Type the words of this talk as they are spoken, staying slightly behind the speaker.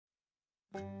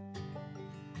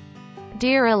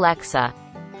Dear Alexa,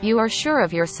 you are sure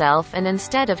of yourself, and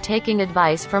instead of taking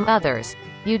advice from others,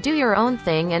 you do your own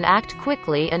thing and act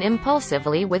quickly and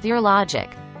impulsively with your logic.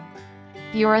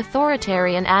 Your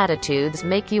authoritarian attitudes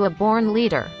make you a born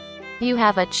leader. You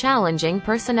have a challenging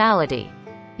personality.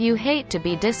 You hate to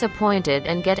be disappointed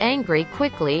and get angry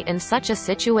quickly in such a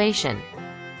situation.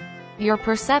 Your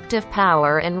perceptive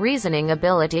power and reasoning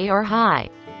ability are high.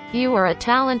 You are a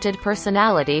talented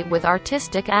personality with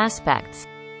artistic aspects.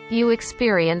 You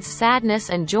experience sadness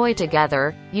and joy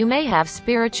together. You may have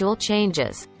spiritual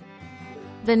changes.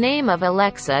 The name of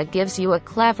Alexa gives you a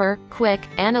clever, quick,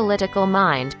 analytical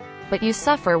mind, but you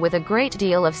suffer with a great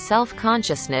deal of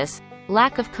self-consciousness,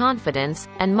 lack of confidence,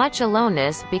 and much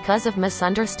aloneness because of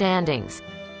misunderstandings.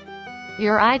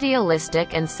 Your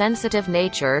idealistic and sensitive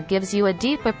nature gives you a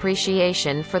deep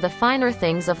appreciation for the finer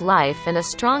things of life and a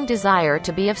strong desire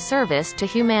to be of service to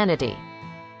humanity.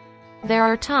 There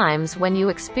are times when you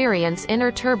experience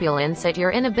inner turbulence at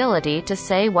your inability to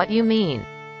say what you mean.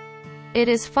 It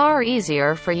is far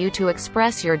easier for you to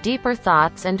express your deeper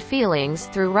thoughts and feelings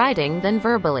through writing than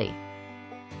verbally.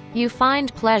 You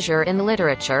find pleasure in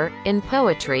literature, in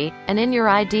poetry, and in your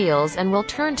ideals, and will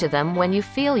turn to them when you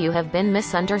feel you have been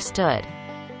misunderstood.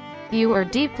 You are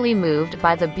deeply moved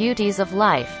by the beauties of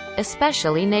life,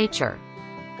 especially nature.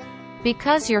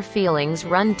 Because your feelings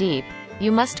run deep,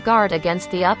 you must guard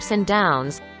against the ups and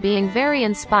downs, being very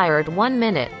inspired one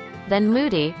minute, then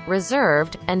moody,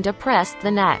 reserved, and depressed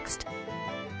the next.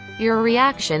 Your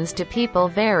reactions to people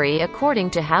vary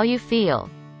according to how you feel.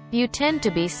 You tend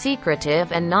to be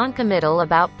secretive and noncommittal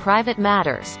about private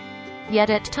matters. Yet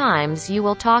at times you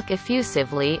will talk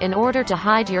effusively in order to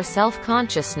hide your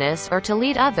self-consciousness or to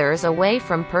lead others away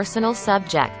from personal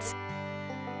subjects.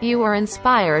 You are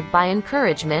inspired by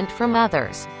encouragement from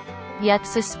others, yet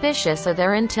suspicious of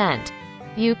their intent.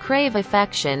 You crave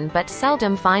affection but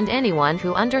seldom find anyone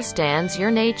who understands your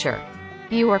nature.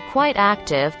 You are quite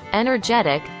active,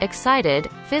 energetic, excited,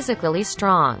 physically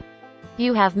strong.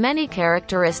 You have many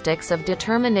characteristics of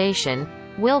determination,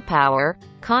 willpower,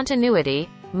 continuity,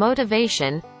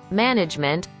 motivation,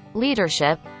 management,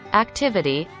 leadership,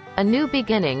 activity, a new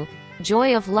beginning,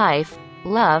 joy of life,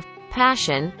 love,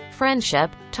 passion, friendship,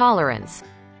 tolerance,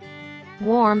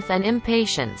 warmth and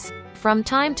impatience. From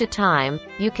time to time,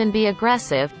 you can be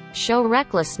aggressive, show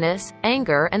recklessness,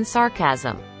 anger and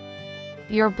sarcasm.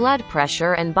 Your blood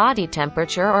pressure and body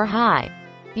temperature are high.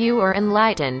 You are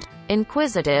enlightened,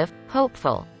 inquisitive,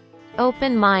 hopeful,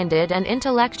 open-minded and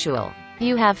intellectual.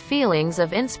 You have feelings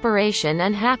of inspiration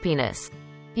and happiness.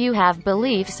 You have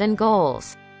beliefs and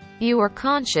goals. You are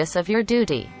conscious of your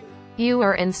duty. You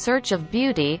are in search of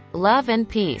beauty, love and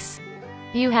peace.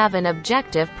 You have an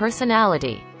objective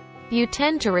personality. You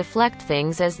tend to reflect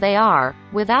things as they are,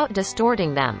 without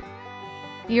distorting them.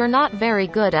 You're not very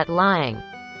good at lying.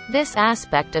 This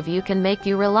aspect of you can make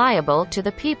you reliable to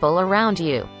the people around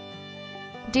you.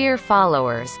 Dear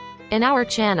followers, in our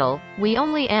channel, we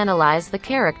only analyze the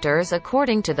characters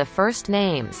according to the first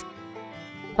names.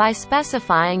 By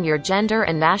specifying your gender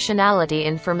and nationality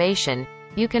information,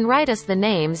 you can write us the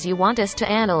names you want us to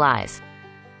analyze.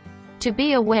 To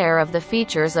be aware of the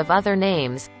features of other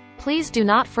names, please do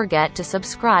not forget to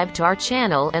subscribe to our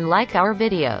channel and like our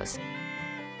videos.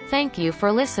 Thank you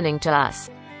for listening to us.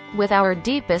 With our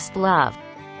deepest love.